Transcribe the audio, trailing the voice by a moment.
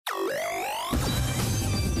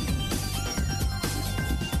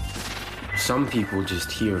Some people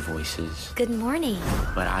just hear voices. Good morning.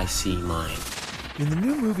 But I see mine. In the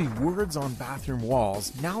new movie Words on Bathroom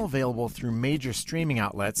Walls, now available through major streaming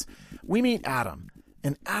outlets, we meet Adam,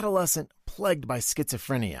 an adolescent plagued by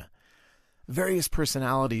schizophrenia. Various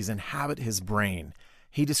personalities inhabit his brain.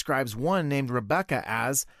 He describes one named Rebecca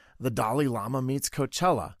as the Dalai Lama meets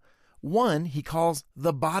Coachella. One he calls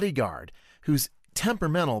the bodyguard, who's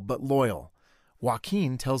temperamental but loyal.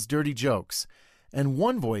 Joaquin tells dirty jokes, and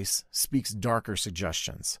one voice speaks darker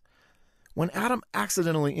suggestions. When Adam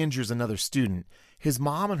accidentally injures another student, his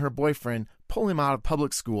mom and her boyfriend pull him out of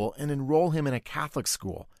public school and enroll him in a Catholic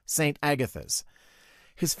school, St. Agatha's.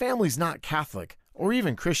 His family's not Catholic, or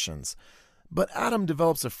even Christians, but Adam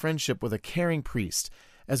develops a friendship with a caring priest,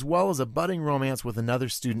 as well as a budding romance with another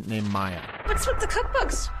student named Maya. What's with the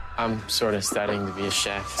cookbooks? I'm sort of studying to be a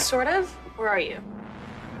chef. Sort of? Where are you?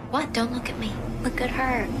 What? Don't look at me. Look at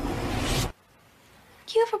her.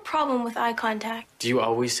 You have a problem with eye contact. Do you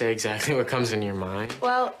always say exactly what comes in your mind?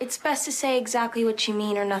 Well, it's best to say exactly what you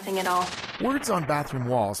mean or nothing at all. Words on Bathroom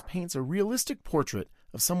Walls paints a realistic portrait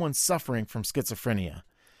of someone suffering from schizophrenia.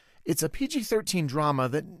 It's a PG-13 drama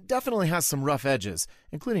that definitely has some rough edges,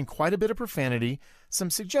 including quite a bit of profanity, some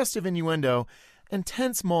suggestive innuendo, and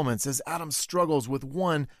tense moments as Adam struggles with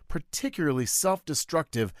one particularly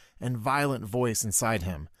self-destructive and violent voice inside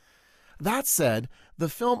him. That said, the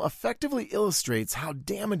film effectively illustrates how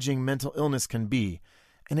damaging mental illness can be,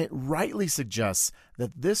 and it rightly suggests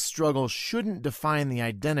that this struggle shouldn't define the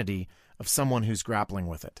identity of someone who's grappling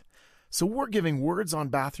with it. So we're giving Words on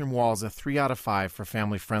Bathroom Walls a 3 out of 5 for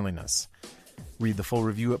family friendliness. Read the full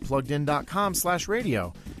review at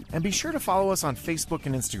pluggedin.com/radio, and be sure to follow us on Facebook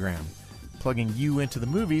and Instagram. Plugging you into the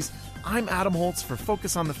movies, I'm Adam Holtz for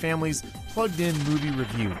Focus on the Family's Plugged In Movie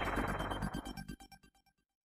Review.